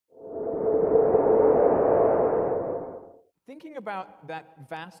thinking about that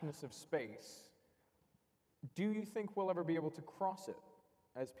vastness of space, do you think we'll ever be able to cross it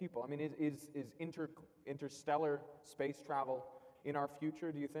as people? I mean, is interstellar space travel in our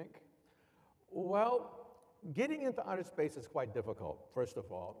future, do you think? Well, getting into outer space is quite difficult, first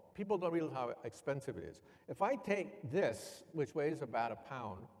of all. People don't realize how expensive it is. If I take this, which weighs about a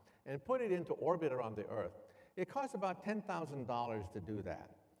pound, and put it into orbit around the Earth, it costs about $10,000 to do that.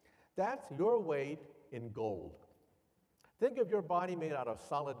 That's your weight in gold. Think of your body made out of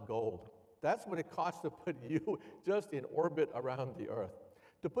solid gold. That's what it costs to put you just in orbit around the Earth.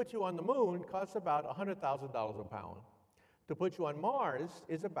 To put you on the moon costs about $100,000 a pound. To put you on Mars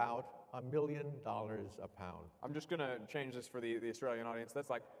is about $1 million a pound. I'm just going to change this for the Australian audience.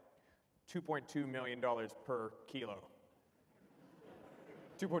 That's like $2.2 million per kilo.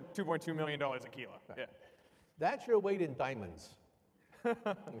 $2.2 million a kilo. Right. Yeah. That's your weight in diamonds.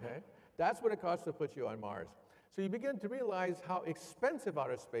 Okay? That's what it costs to put you on Mars. So you begin to realize how expensive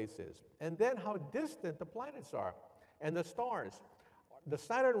outer space is, and then how distant the planets are, and the stars. The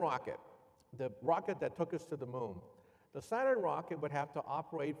Saturn rocket, the rocket that took us to the moon, the Saturn rocket would have to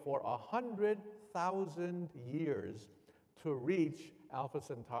operate for 100,000 years to reach Alpha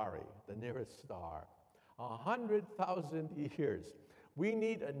Centauri, the nearest star. 100,000 years. We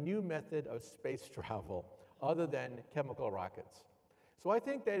need a new method of space travel other than chemical rockets. So I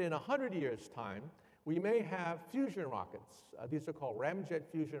think that in 100 years' time, we may have fusion rockets. These are called ramjet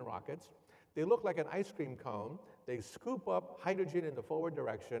fusion rockets. They look like an ice cream cone. They scoop up hydrogen in the forward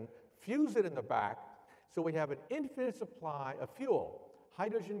direction, fuse it in the back, so we have an infinite supply of fuel,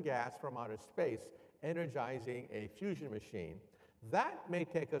 hydrogen gas from outer space, energizing a fusion machine. That may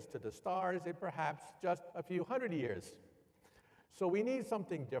take us to the stars in perhaps just a few hundred years. So we need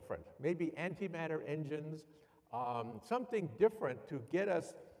something different, maybe antimatter engines, something different to get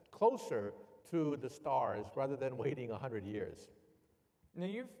us closer to the stars rather than waiting 100 years. Now,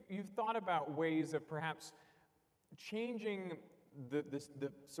 you've thought about ways of perhaps changing the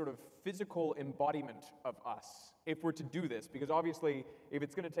sort of physical embodiment of us if we're to do this, because obviously, if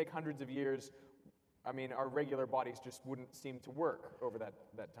it's going to take hundreds of years, I mean, our regular bodies just wouldn't seem to work over that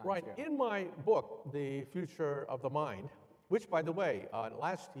time Right. scale. In my book, The Future of the Mind, which, by the way,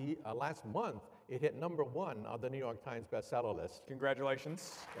 last month, it hit #1 on the New York Times bestseller list.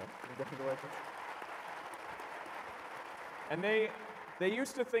 Congratulations. Yeah. Congratulations. And they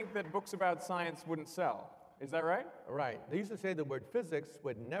used to think that books about science wouldn't sell. Is that right? Right. They used to say the word physics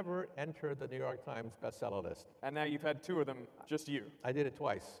would never enter the New York Times bestseller list. And now you've had 2 of them, just you. I did it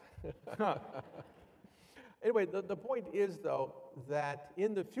twice. Anyway, the point is, though, that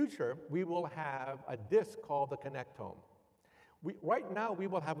in the future, we will have a disk called the Connectome. Right now, we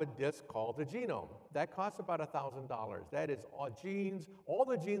will have a disk called the genome. That costs about $1,000. That is all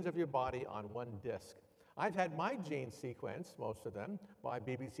the genes of your body on one disk. I've had my genes sequenced, most of them, by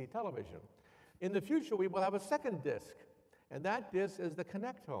BBC television. In the future, we will have a second disk, and that disk is the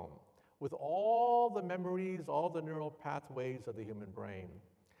Connectome, with all the memories, all the neural pathways of the human brain.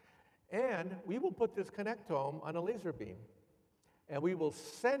 And we will put this Connectome on a laser beam, and we will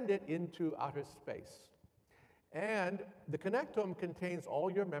send it into outer space. And the Connectome contains all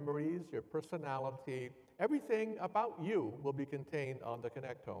your memories, your personality, everything about you will be contained on the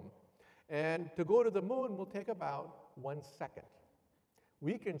Connectome. And to go to the moon will take about 1 second.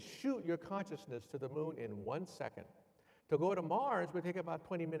 We can shoot your consciousness to the moon in 1 second. To go to Mars would take about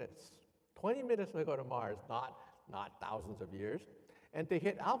 20 minutes. 20 minutes to go to Mars, not thousands of years. And to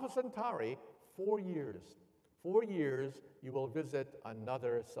hit Alpha Centauri, 4 years. 4 years, you will visit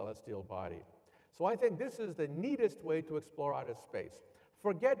another celestial body. So I think this is the neatest way to explore outer space.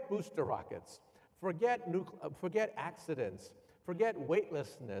 Forget booster rockets, forget accidents, forget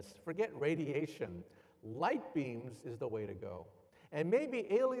weightlessness, forget radiation. Light beams is the way to go. And maybe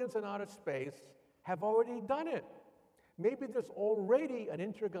aliens in outer space have already done it. Maybe there's already an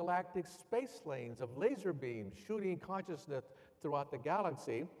intergalactic space lanes of laser beams shooting consciousness throughout the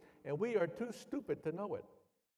galaxy, and we are too stupid to know it.